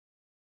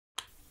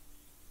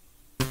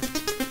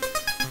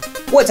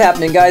What's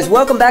happening, guys?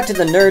 Welcome back to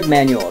the Nerd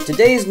Manual.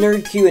 Today's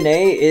Nerd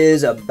Q&A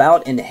is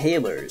about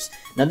inhalers.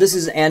 Now, this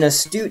is an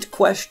astute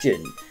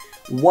question.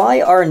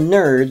 Why are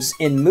nerds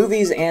in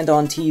movies and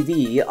on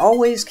TV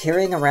always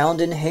carrying around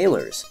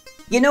inhalers?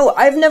 You know,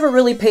 I've never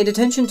really paid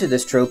attention to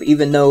this trope,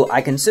 even though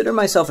I consider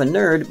myself a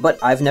nerd, but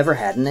I've never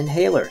had an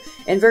inhaler.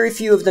 And very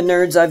few of the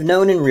nerds I've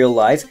known in real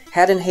life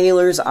had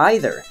inhalers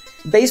either.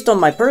 Based on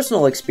my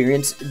personal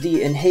experience,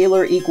 the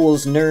inhaler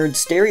equals nerd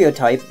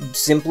stereotype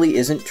simply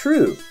isn't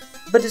true.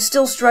 But it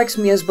still strikes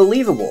me as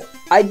believable.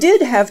 I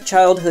did have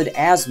childhood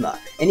asthma,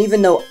 and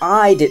even though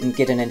I didn't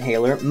get an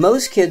inhaler,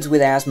 most kids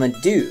with asthma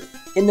do.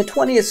 In the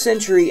 20th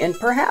century, and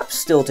perhaps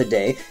still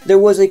today, there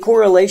was a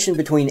correlation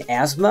between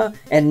asthma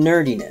and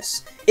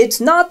nerdiness.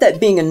 It's not that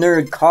being a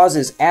nerd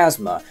causes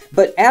asthma,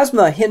 but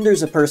asthma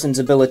hinders a person's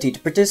ability to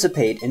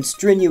participate in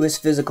strenuous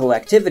physical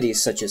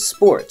activities such as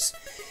sports.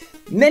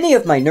 Many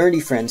of my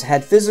nerdy friends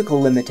had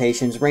physical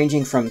limitations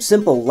ranging from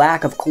simple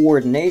lack of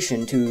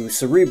coordination to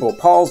cerebral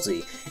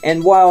palsy,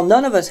 and while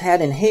none of us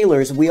had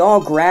inhalers, we all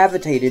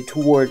gravitated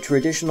toward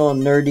traditional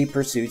nerdy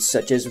pursuits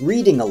such as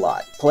reading a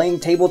lot,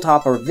 playing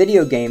tabletop or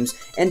video games,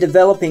 and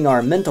developing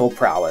our mental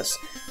prowess,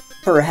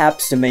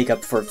 perhaps to make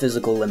up for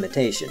physical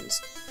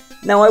limitations.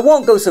 Now, I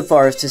won't go so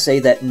far as to say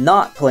that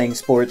not playing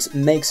sports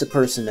makes a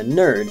person a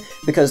nerd,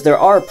 because there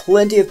are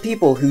plenty of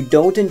people who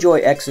don't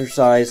enjoy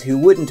exercise who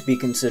wouldn't be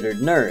considered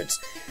nerds.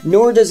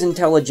 Nor does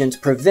intelligence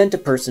prevent a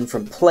person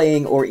from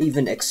playing or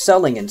even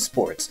excelling in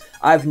sports.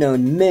 I've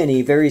known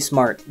many very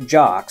smart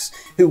jocks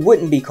who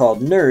wouldn't be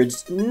called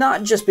nerds,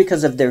 not just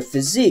because of their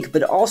physique,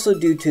 but also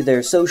due to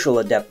their social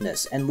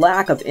adeptness and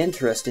lack of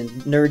interest in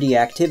nerdy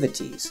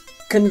activities.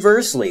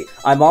 Conversely,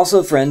 I'm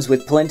also friends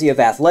with plenty of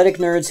athletic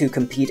nerds who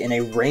compete in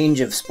a range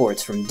of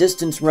sports from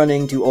distance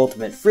running to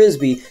ultimate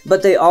frisbee,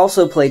 but they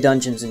also play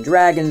Dungeons &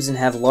 Dragons and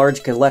have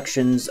large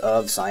collections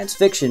of science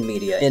fiction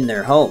media in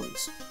their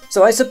homes.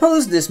 So I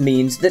suppose this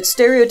means that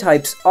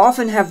stereotypes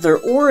often have their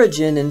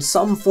origin in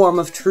some form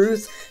of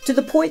truth, to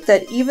the point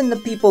that even the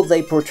people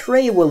they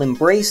portray will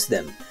embrace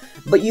them,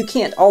 but you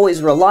can't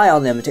always rely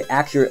on them to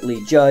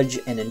accurately judge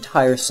an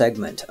entire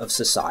segment of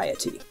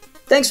society.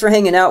 Thanks for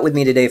hanging out with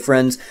me today,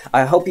 friends.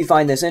 I hope you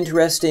find this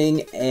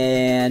interesting,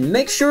 and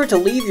make sure to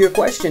leave your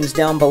questions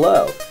down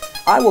below.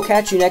 I will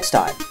catch you next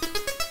time.